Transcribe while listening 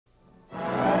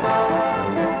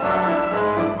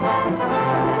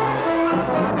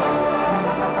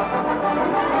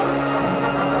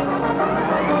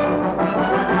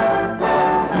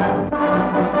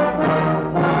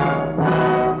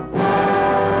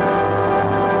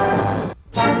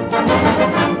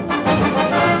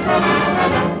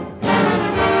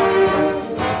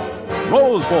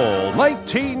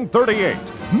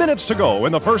1938. Minutes to go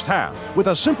in the first half. With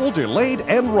a simple delayed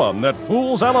end run that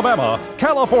fools Alabama,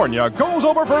 California goes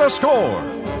over for a score.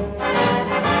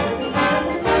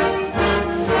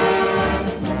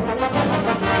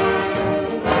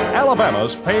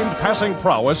 Alabama's famed passing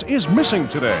prowess is missing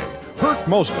today. Herc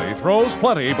Mosley throws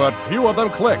plenty, but few of them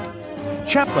click.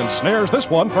 Chapman snares this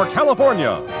one for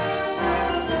California.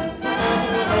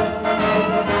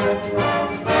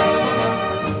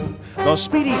 The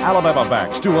speedy Alabama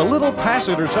backs do a little pass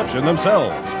interception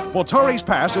themselves. Voltari's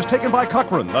pass is taken by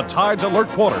Cochran, the Tide's alert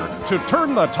quarter, to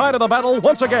turn the tide of the battle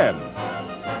once again.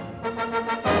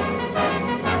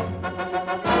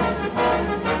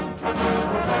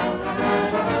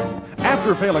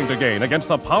 After failing to gain against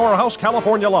the powerhouse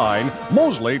California line,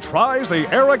 Mosley tries the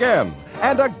air again.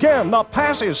 And again, the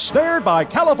pass is snared by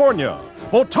California.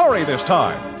 Voltari this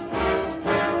time.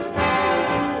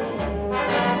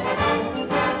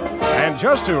 And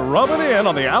just to rub it in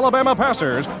on the Alabama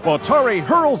passers, Voltari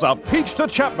hurls a peach to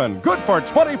Chapman, good for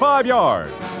 25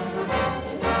 yards.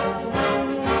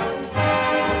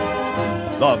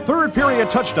 The third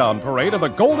period touchdown parade of the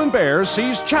Golden Bears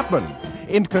sees Chapman.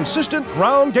 Inconsistent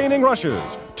ground-gaining rushes.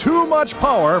 Too much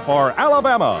power for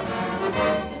Alabama.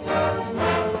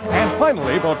 And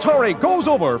finally, Voltari goes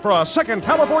over for a second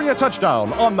California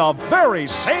touchdown on the very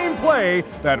same play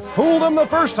that fooled him the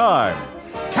first time.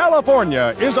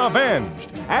 California is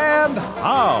avenged. And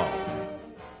how?